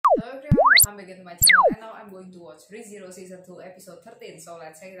back into my channel, and now I'm going to watch Re:Zero Season 2 episode 13, so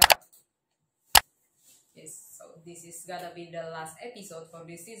let's check it out. Yes, so this is gonna be the last episode for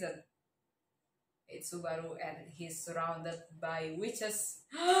this season. It's Subaru and he's surrounded by witches.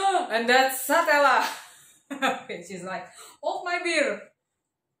 And that's Satella! Okay, she's like, hold my beer!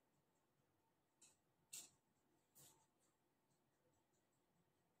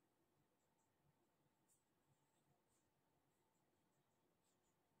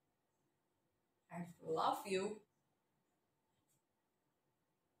 I love you.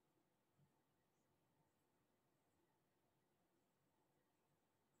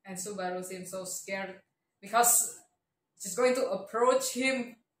 And Subaru seems so scared because she's going to approach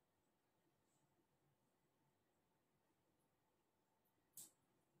him.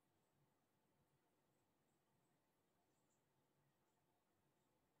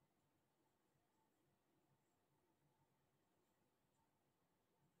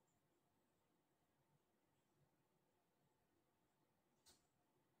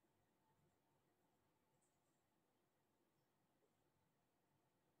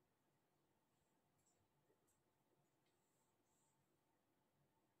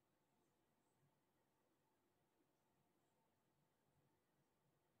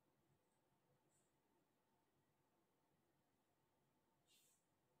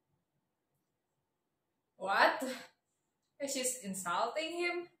 What? She's insulting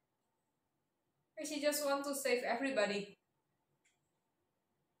him? She just wants to save everybody.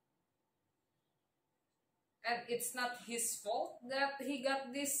 And it's not his fault that he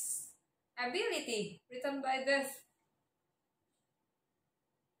got this ability written by death.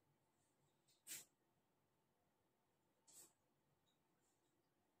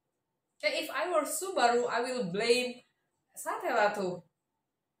 If I were Subaru, I will blame Satella too.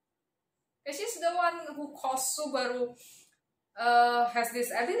 She's the one who caused Subaru has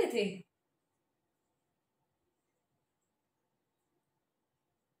this ability.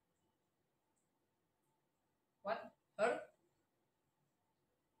 What? Her?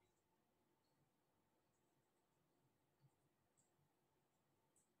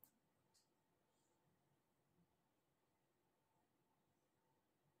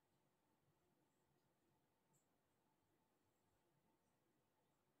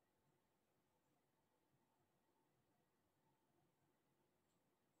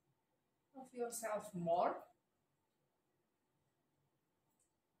 Of yourself more?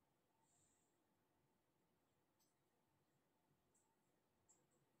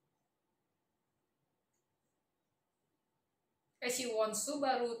 She wants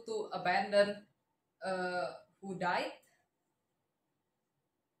Subaru to abandon who died.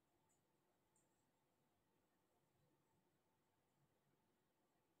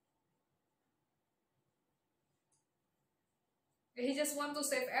 He just wants to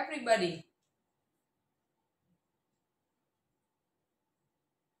save everybody.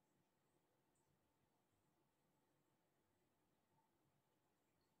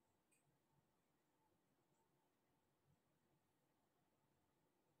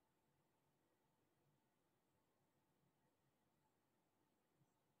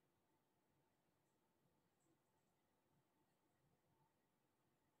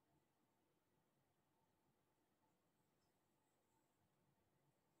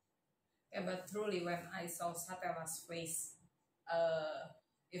 Yeah, but truly, when I saw Satella's face,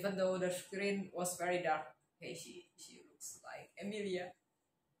 even though the screen was very dark, okay, she looks like Emilia.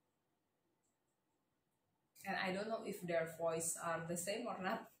 And I don't know if their voice are the same or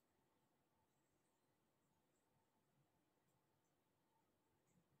not.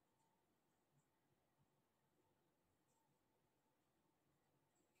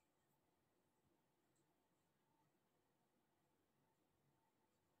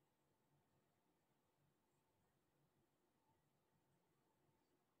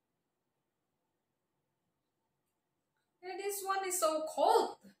 And this one is so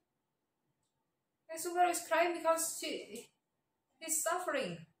cold. And Subaru is crying because he's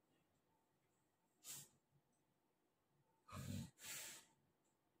suffering.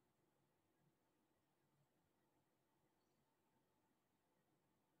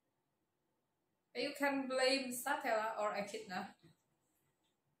 You can blame Satella or Echidna.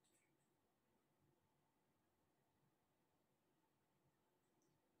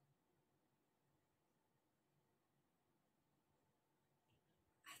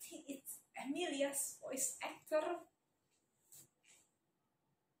 I think it's Emilia's voice actor.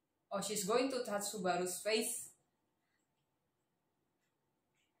 Oh, she's going to touch Subaru's face.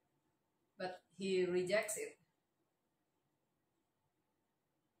 But he rejects it.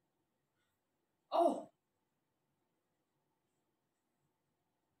 Oh!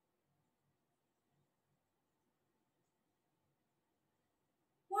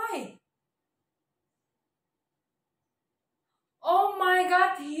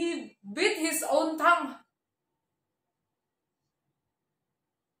 but he bit his own tongue.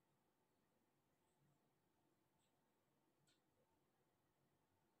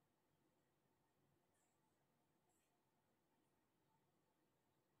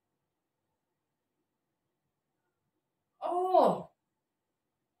 Oh,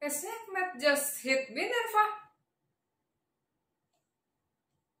 a segment just hit Minerva.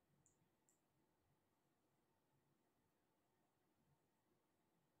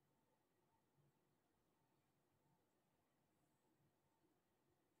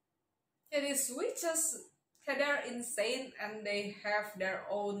 These witches, they're insane and they have their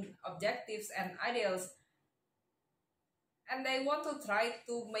own objectives and ideals. And they want to try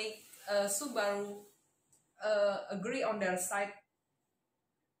to make Subaru agree on their side.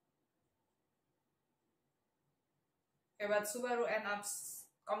 Okay, but Subaru ends up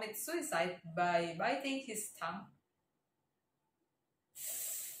commit suicide by biting his tongue.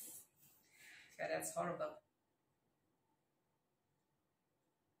 Okay, that's horrible.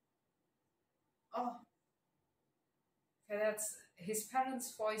 Oh, okay, that's his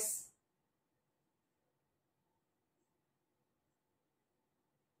parents' voice.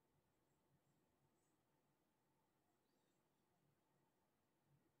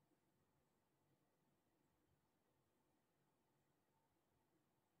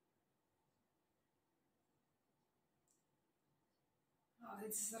 Oh,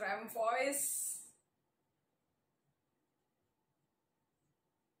 it's Ram voice.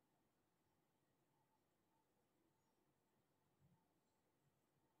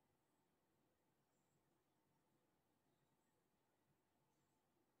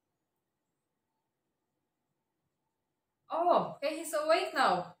 Oh, okay, he's awake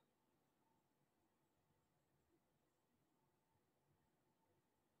now.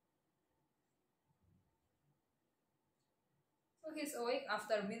 So he's awake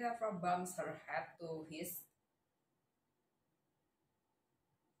after Minerva bumps her head to his.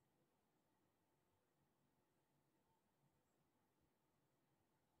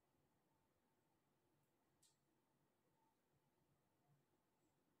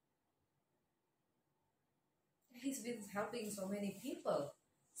 He's been helping so many people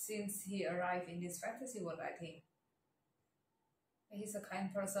since he arrived in this fantasy world, I think. He's a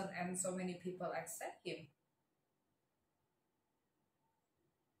kind person and so many people accept him.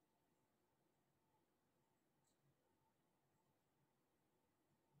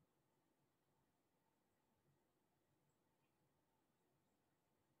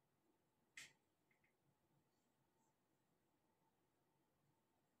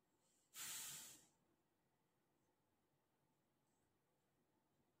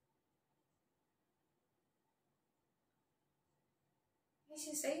 Is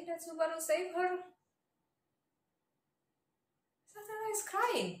she saying that Subaru saved her? Satana is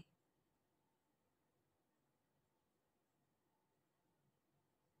crying.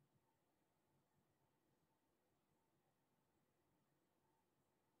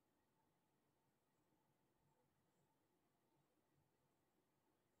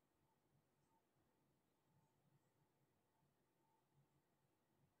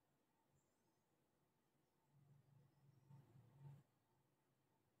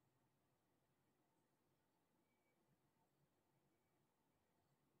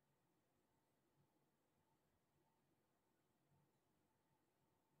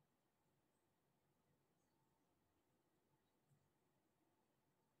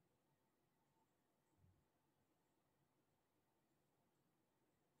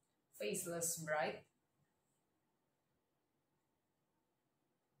 Faceless bride.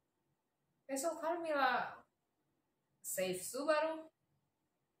 Okay, so Carmilla saved Subaru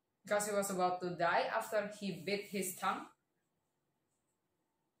because he was about to die after he bit his tongue.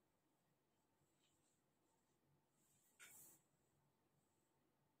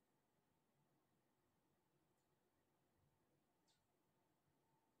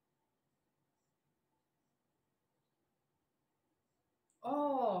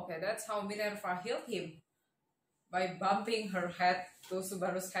 Oh, okay, that's how Minerva healed him, by bumping her head to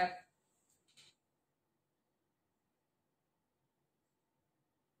Subaru's head.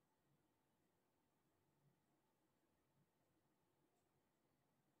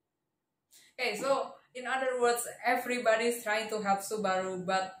 Okay, so in other words, everybody's trying to help Subaru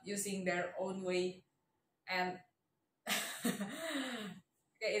but using their own way, and okay,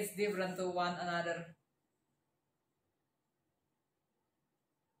 it's different to one another.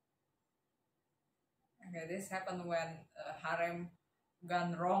 Okay, this happened when harem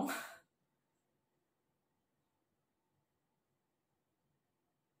gone wrong.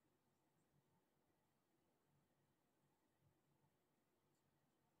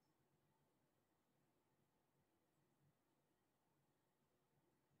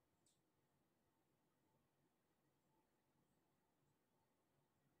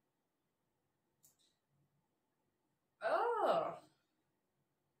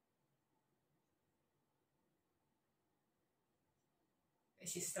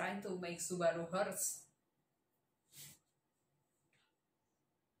 She's trying to make Subaru hers.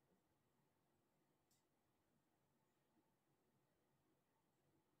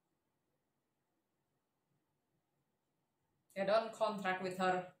 Yeah, don't contract with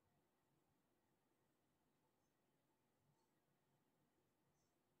her.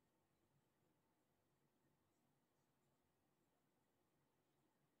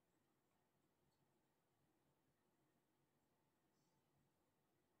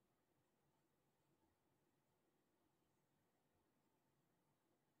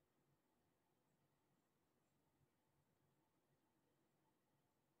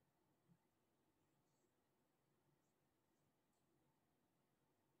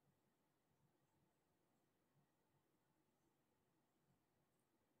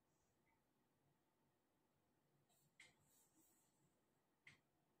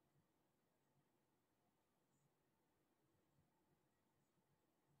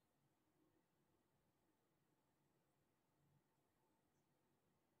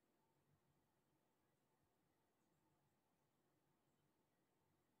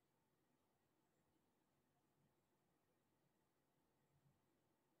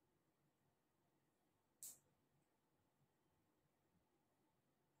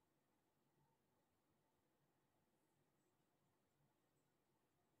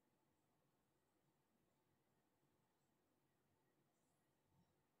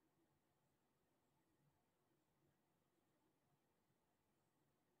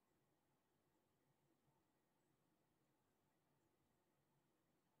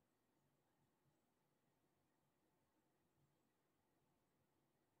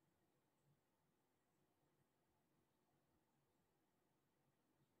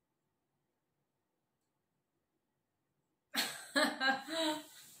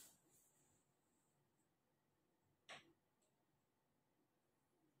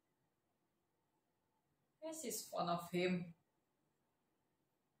 Yeah, she's fond of him.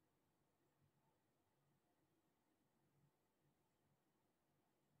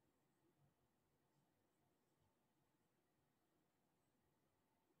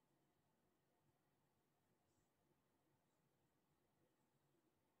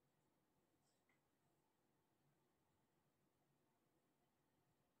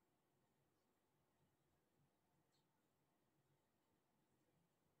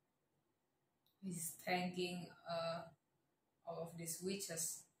 He's thanking all of these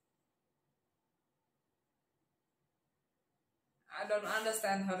witches. I don't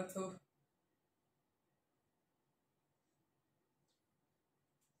understand her too.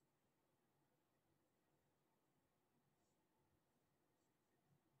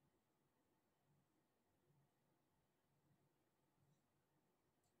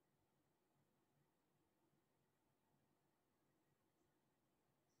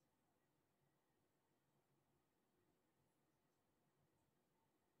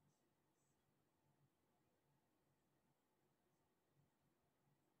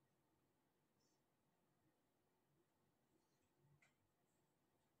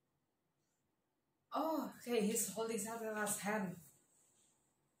 Oh, okay, he's holding Satellite's hand.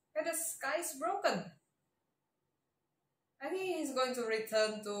 And the sky is broken. I think he's going to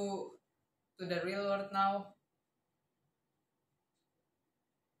return to the real world now.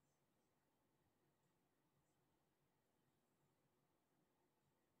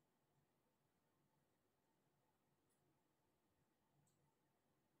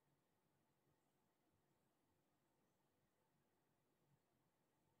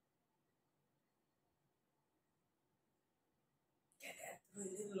 Yeah, that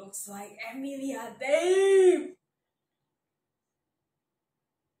really looks like Emilia, damn!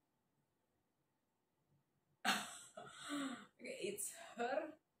 Okay, it's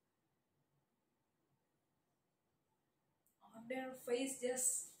her. On their face,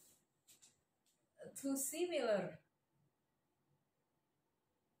 just too similar.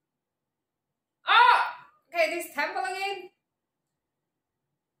 Ah! Okay, this temple again.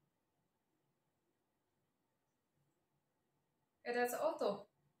 Yeah, that's Otto.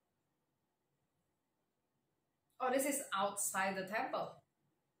 Oh, this is outside the temple.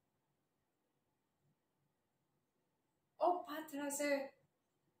 Oh, Patron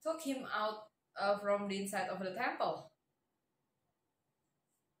took him out from the inside of the temple.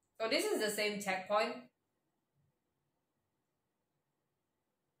 So this is the same checkpoint.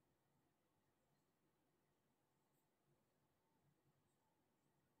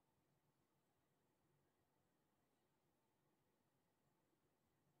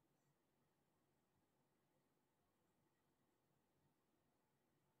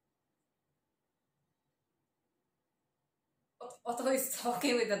 Otto is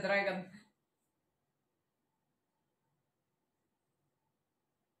talking with the dragon.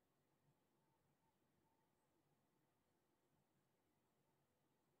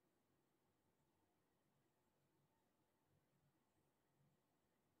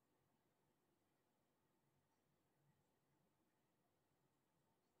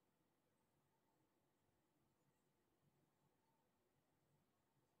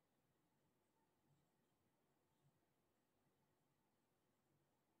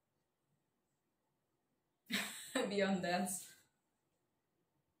 Beyond dance.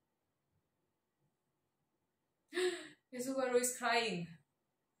 Subaru is crying.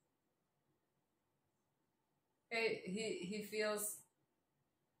 He feels.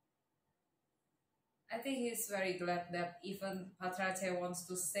 I think he's very glad that even Patrace wants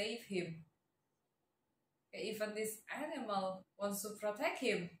to save him. Even this animal wants to protect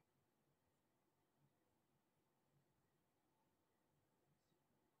him.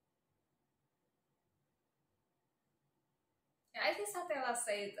 I think Satella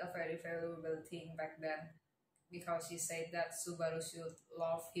said a very valuable thing back then, because she said that Subaru should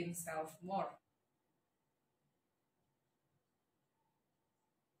love himself more.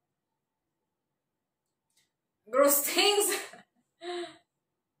 Gross things!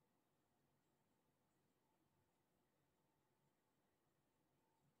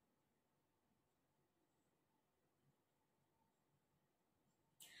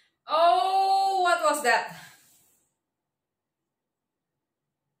 Oh, what was that?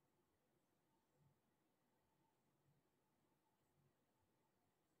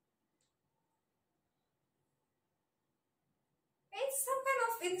 It's some kind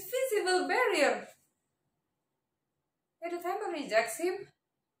of invisible barrier. The temple rejects him.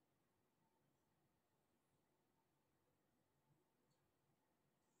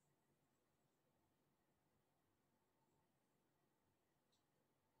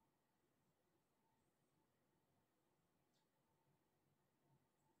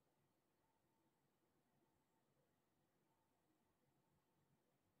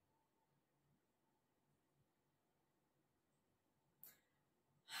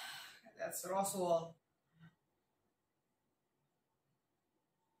 That's Roswell.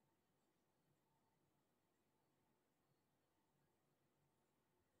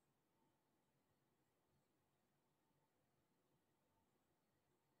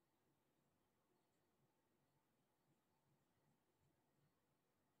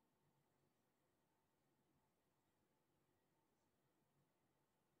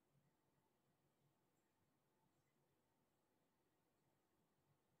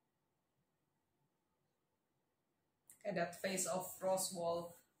 And that face of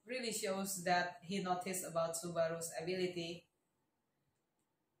Roswell really shows that he noticed about Subaru's ability.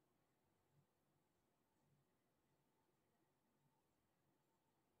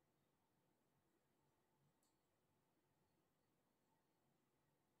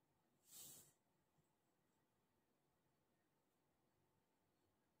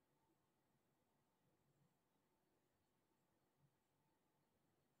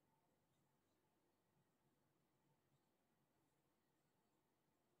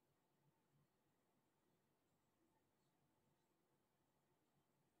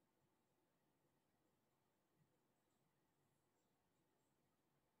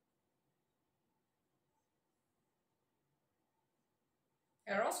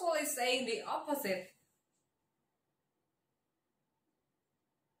 And Roswell is saying the opposite.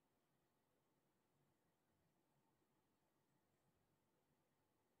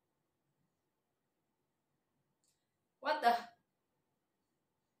 What the?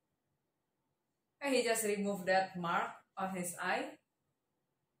 And he just removed that mark on his eye.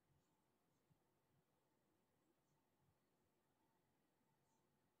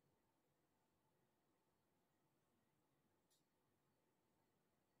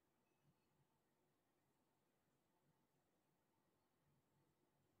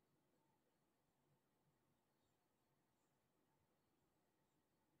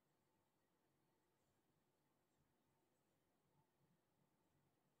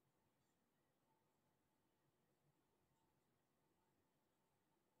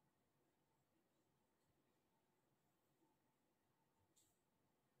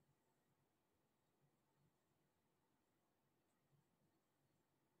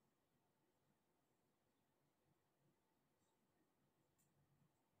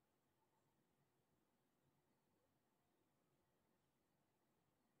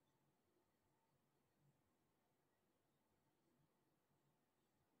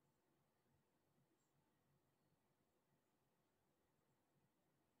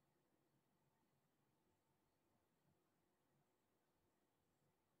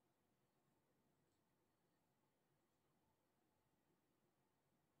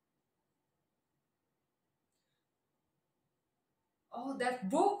 Oh, that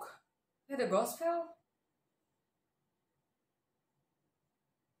book! Yeah, the gospel?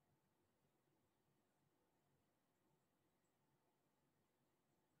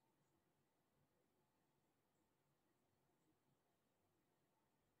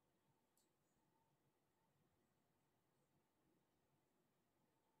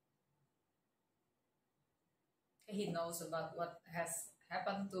 He knows about what has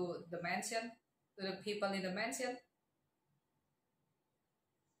happened to the mansion, to the people in the mansion.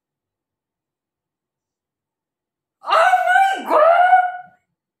 Oh my god!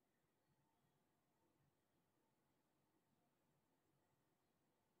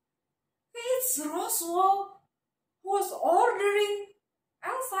 It's Roswell who was ordering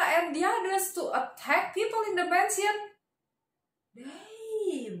Elsa and the others to attack people in the mansion.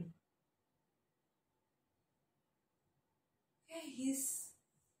 Damn. Okay, he's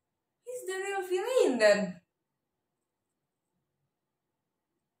the real villain then.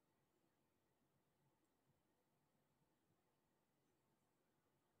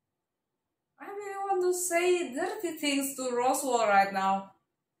 I really want to say dirty things to Roswell right now.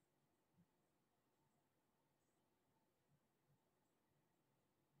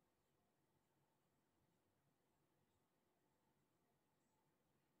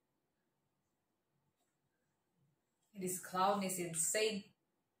 This clown is insane.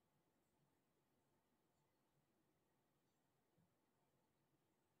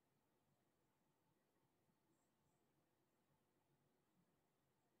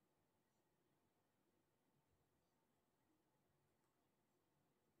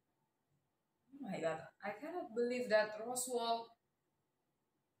 Oh my god, I cannot believe that Roswell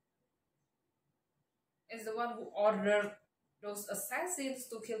is the one who ordered those assassins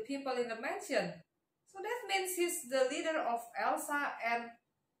to kill people in the mansion. So that means he's the leader of Elsa and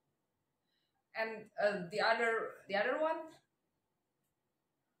the other one.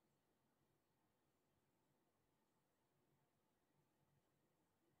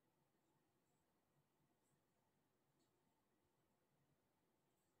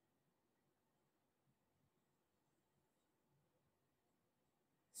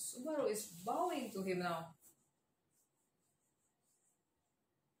 Subaru is bowing to him now.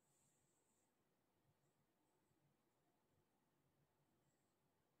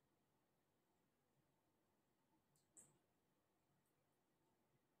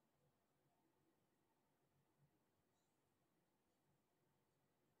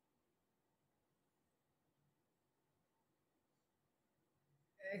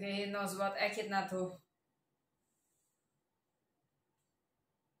 Okay, he knows what Echidna too.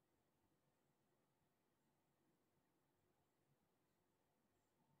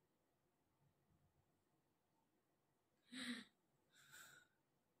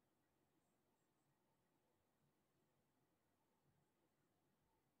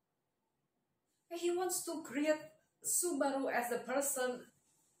 He wants to create Subaru as a person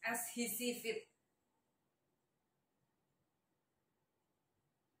as he sees fit.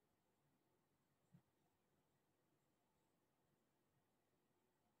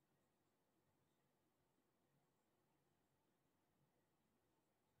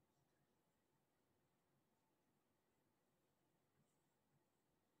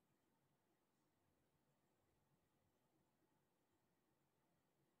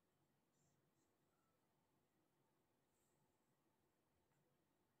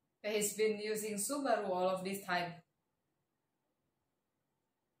 He's been using Subaru all of this time.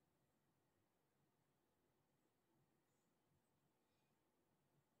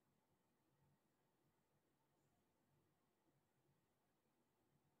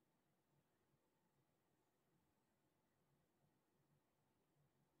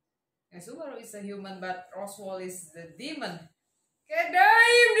 And Subaru is a human, but Roswell is the demon. God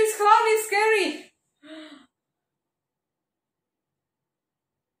damn, this clown is scary!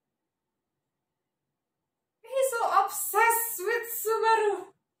 He's so obsessed with Subaru!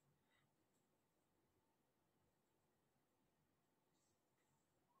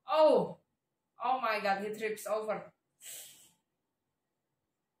 Oh! Oh my god, he trips over.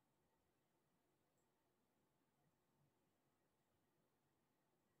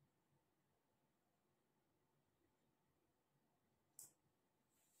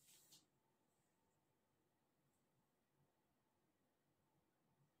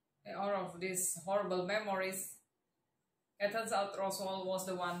 All of these horrible memories. It turns out Roswell was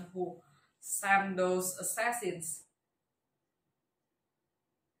the one who sent those assassins.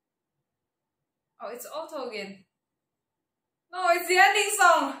 Oh, it's auto again. No, it's the ending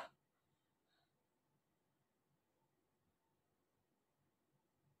song.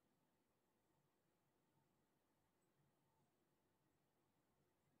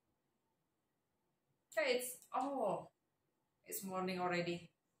 Oh, it's morning already.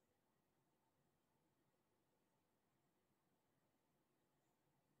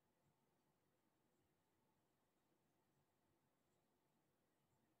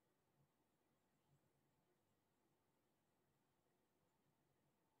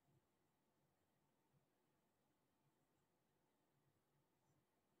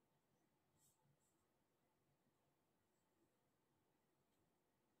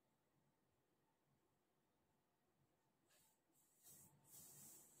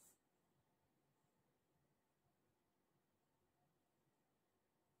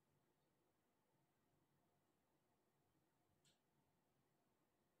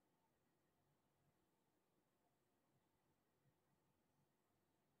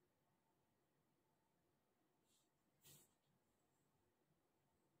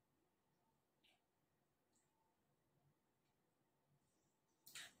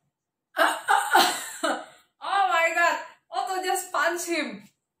 Oh my god! Otto just punched him!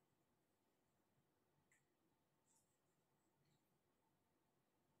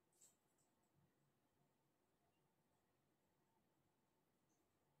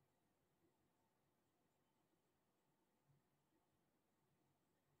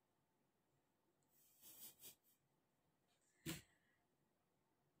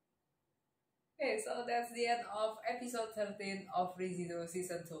 Okay, so that's the end of episode 13 of ReZero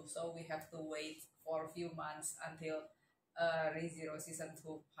Season 2. So we have to wait for a few months until ReZero Season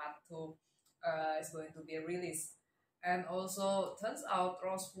 2 Part 2 is going to be released. And also, turns out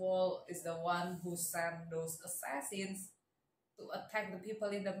Roswell is the one who sent those assassins to attack the people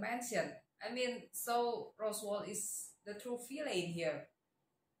in the mansion. I mean, so Roswell is the true villain here.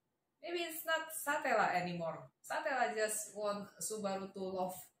 Maybe it's not Satella anymore. Satella just want Subaru to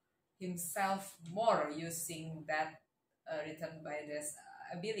love himself more using that written by this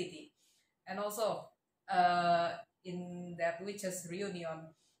ability. And also, in that witches reunion,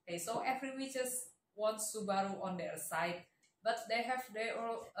 okay, so every witches wants Subaru on their side, but they have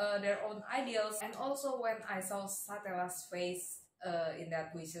their own ideals. And also, when I saw Satella's face in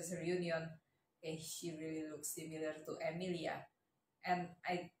that witches reunion, okay, she really looks similar to Emilia, and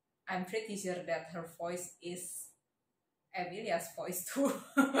I'm pretty sure that her voice is Emilia's voice too.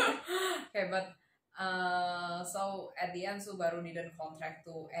 Okay, but so at the end Subaru didn't contract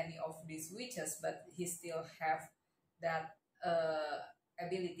to any of these witches, but he still have that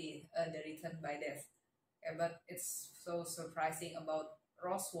ability, the written by death. Okay, but it's so surprising about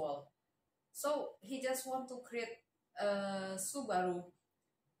Roswell. So he just want to create Subaru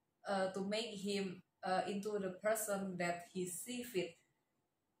to make him into the person that he see fit.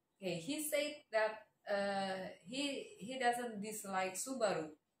 Okay, he said that he doesn't dislike Subaru,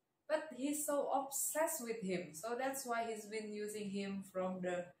 but he's so obsessed with him. So that's why he's been using him from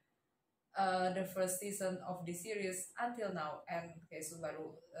the first season of the series until now. And okay,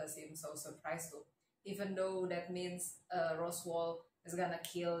 Subaru seems so surprised too, even though that means Roswell is gonna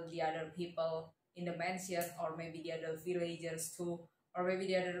kill the other people in the mansion, or maybe the other villagers too, or maybe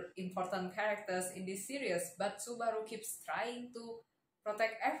the other important characters in this series. But Subaru keeps trying to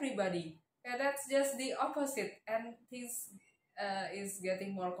protect everybody. Yeah, that's just the opposite, and things is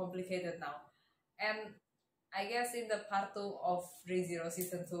getting more complicated now. And I guess in the part 2 of ReZero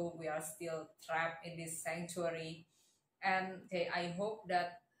Season 2, we are still trapped in this sanctuary. And okay, I hope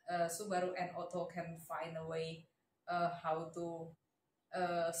that Subaru and Otto can find a way how to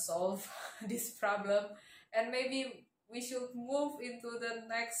solve this problem. And maybe we should move into the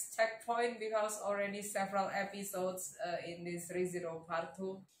next checkpoint, because already several episodes in this ReZero Part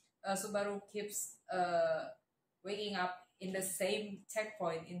 2, Subaru keeps waking up in the same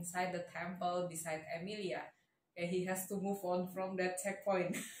checkpoint inside the temple beside Emilia. Okay, he has to move on from that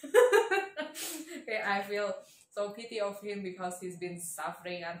checkpoint. Okay, I feel so pity of him because he's been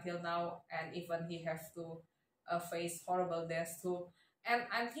suffering until now, and even he have to face horrible deaths too. And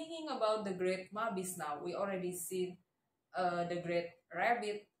I'm thinking about the Great Mabis now. We already seen the Great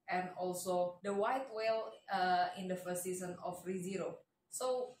Rabbit and also the White Whale in the first season of ReZero.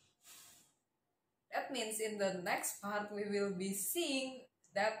 So that means in the next part we will be seeing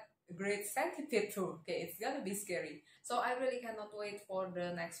that Great Centipede too. Okay, it's gonna be scary. So I really cannot wait for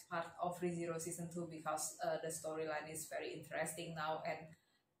the next part of ReZero Season 2, because the storyline is very interesting now, and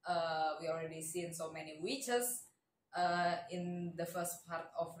we already seen so many witches in the first part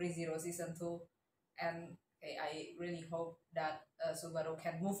of ReZero Season 2, and okay, I really hope that Subaru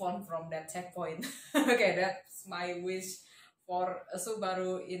can move on from that checkpoint. Okay, that's my wish for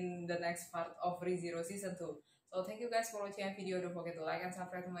Subaru in the next part of ReZero Season 2. So thank you guys for watching my video. Don't forget to like and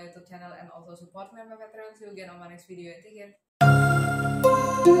subscribe to my YouTube channel, and also support me on my Patreon. See you again on my next video. Take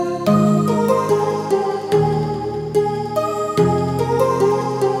care.